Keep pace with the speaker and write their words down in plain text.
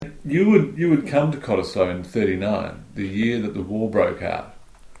You would come to Cottesloe in 1939, the year that the war broke out.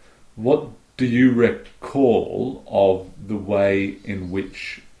 What do you recall of the way in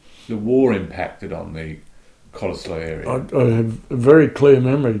which the war impacted on the Cottesloe area? I have a very clear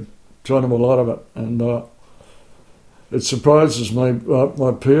memory, John, of a lot of it, and it surprises me,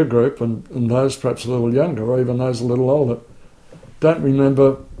 my peer group and those perhaps a little younger, or even those a little older, don't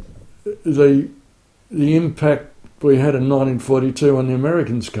remember the impact we had in 1942 when the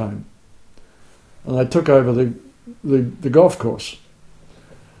Americans came. And they took over the golf course.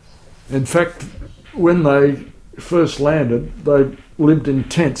 In fact, when they first landed, they lived in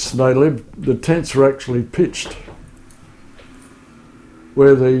tents. The tents were actually pitched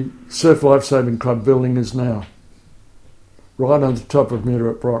where the Surf Lifesaving Club building is now, right on the top of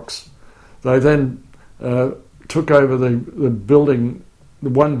Muirip Rocks. They then took over the building. The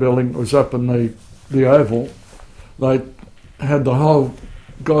one building was up in the Oval. They had the whole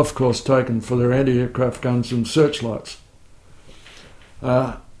golf course taken for their anti-aircraft guns and searchlights.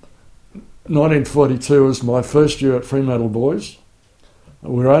 1942 was my first year at Fremantle Boys.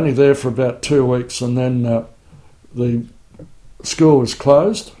 We were only there for about 2 weeks, and then the school was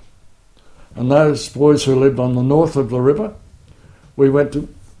closed. And those boys who lived on the north of the river, we went to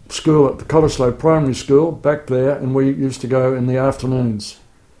school at the Cottesloe Primary School back there, and we used to go in the afternoons.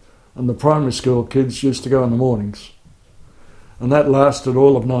 And the primary school kids used to go in the mornings. And that lasted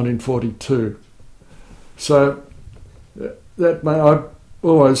all of 1942. So I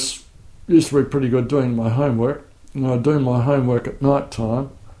always used to be pretty good doing my homework. And I'd do my homework at night time,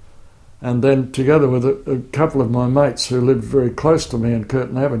 and then together with a couple of my mates who lived very close to me in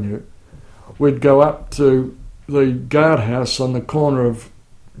Curtin Avenue, we'd go up to the guardhouse on the corner of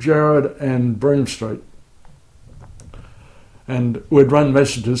Jarrod and Broome Street, and we'd run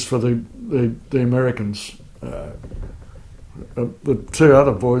messages for the Americans. The two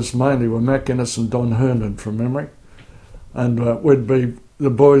other boys mainly were Mac Innes and Don Herndon from memory, and we'd be the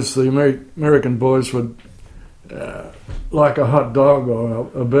American boys would like a hot dog or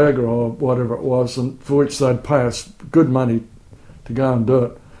a burger or whatever it was, and for which they'd pay us good money to go and do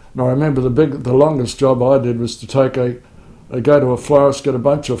it. And I remember the longest job I did was to go to a florist, get a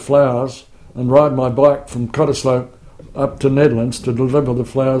bunch of flowers, and ride my bike from Cottesloe up to Nedlands to deliver the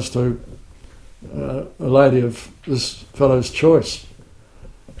flowers to a lady of this fellow's choice.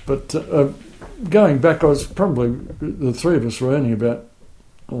 But going back, the three of us were earning about,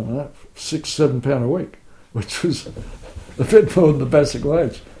 I don't know, £6-7 a week, which was a bit more than the basic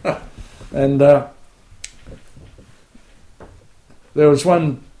wage. And there was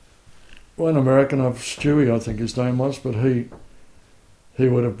one American, of Stewie, I think his name was, but he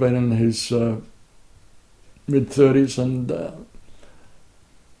would have been in his mid-30s, and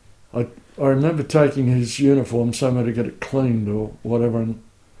I remember taking his uniform somewhere to get it cleaned or whatever,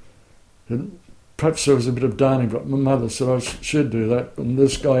 and perhaps there was a bit of darning, but my mother said I should do that, and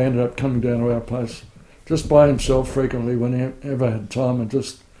this guy ended up coming down to our place just by himself frequently when he ever had time, and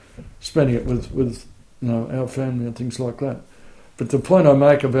just spending it with our family and things like that. But the point I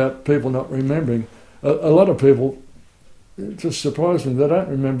make about people not remembering, a lot of people, it just surprised me, they don't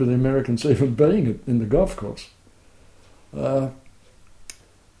remember the Americans even being in the golf course.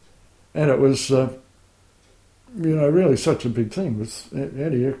 And it was, really such a big thing with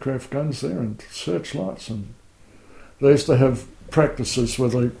anti-aircraft guns there and searchlights. And they used to have practices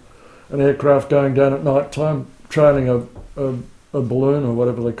with an aircraft going down at night time, trailing a balloon or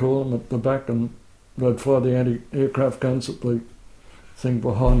whatever they call them at the back, and they'd fire the anti-aircraft guns at the thing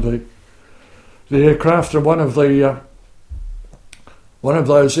behind the aircraft. And one of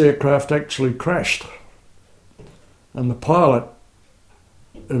those aircraft actually crashed, and the pilot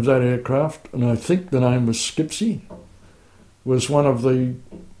of that aircraft, and I think the name was Skipsy, was one of the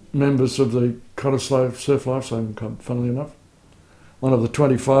members of the Cottesloe Surf Lifesaving Club, funnily enough. One of the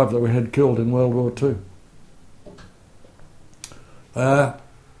 25 that we had killed in World War II. I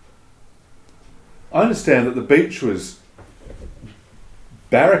understand that the beach was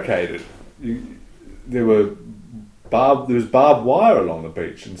barricaded. There was barbed wire along the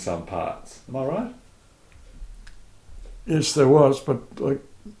beach in some parts. Am I right? Yes, there was, but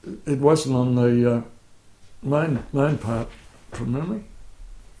it wasn't on the main part, from memory.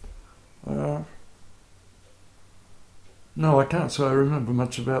 No, I can't say I remember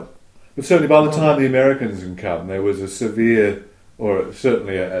much about. But certainly by the time the Americans had come, there was a severe, or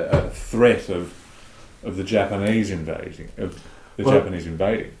certainly a threat of the Japanese invading. Japanese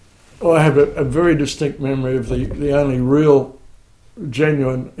invading. I have a very distinct memory of the only real,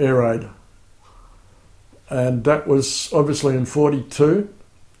 genuine air raid. And that was obviously in 1942,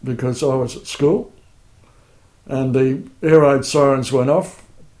 because I was at school. And the air raid sirens went off.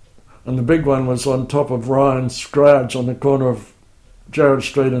 and the big one was on top of Ryan's garage on the corner of Jarrett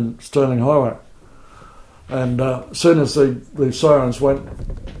Street and Stirling Highway. And as soon as the sirens went,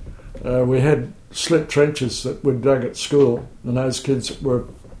 we had slit trenches that we dug at school, and those kids were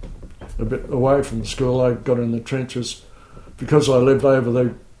a bit away from the school. They got in the trenches. Because I lived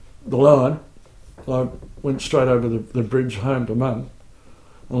over the line, I went straight over the bridge home to Mum,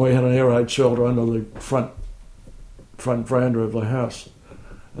 and we had an air raid shelter under the front veranda of the house.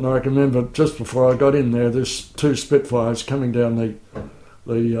 And I can remember just before I got in there, there's two Spitfires coming down the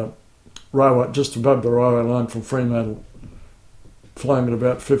railway, just above the railway line from Fremantle, flying at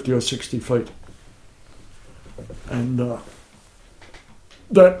about 50 or 60 feet. And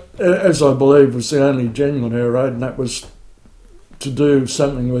that, as I believe, was the only genuine air raid, and that was to do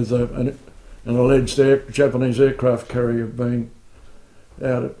something with an alleged Japanese aircraft carrier being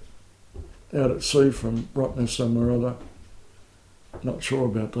out at sea from Rottnest somewhere or other. Not sure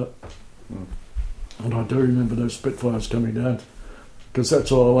about that. And I do remember those Spitfires coming down, because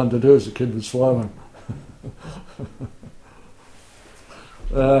that's all I wanted to do as a kid, was fly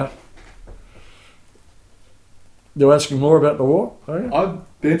one. You're asking more about the war, are you? I'd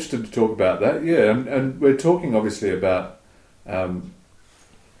be interested to talk about that, yeah. And we're talking obviously about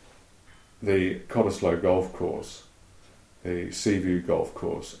the Cottesloe Golf Course, the Seaview Golf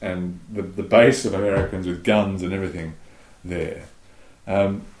Course, and the base of Americans with guns and everything there.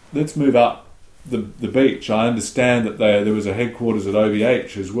 Let's move up the beach. I understand that there was a headquarters at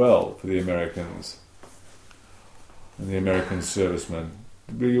OVH as well for the Americans and the American servicemen.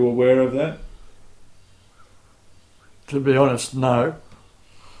 Were you aware of that? To be honest, no.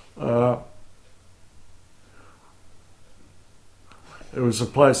 It was a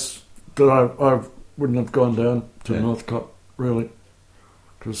place that I wouldn't have gone down to Northcott, really,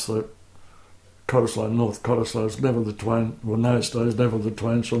 because the Cottesloe and North Cottesloe is never the twain, well, in those days, never the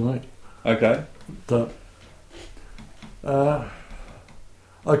twain shall meet. Okay. But, I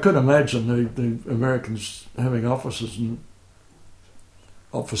could imagine the Americans having officers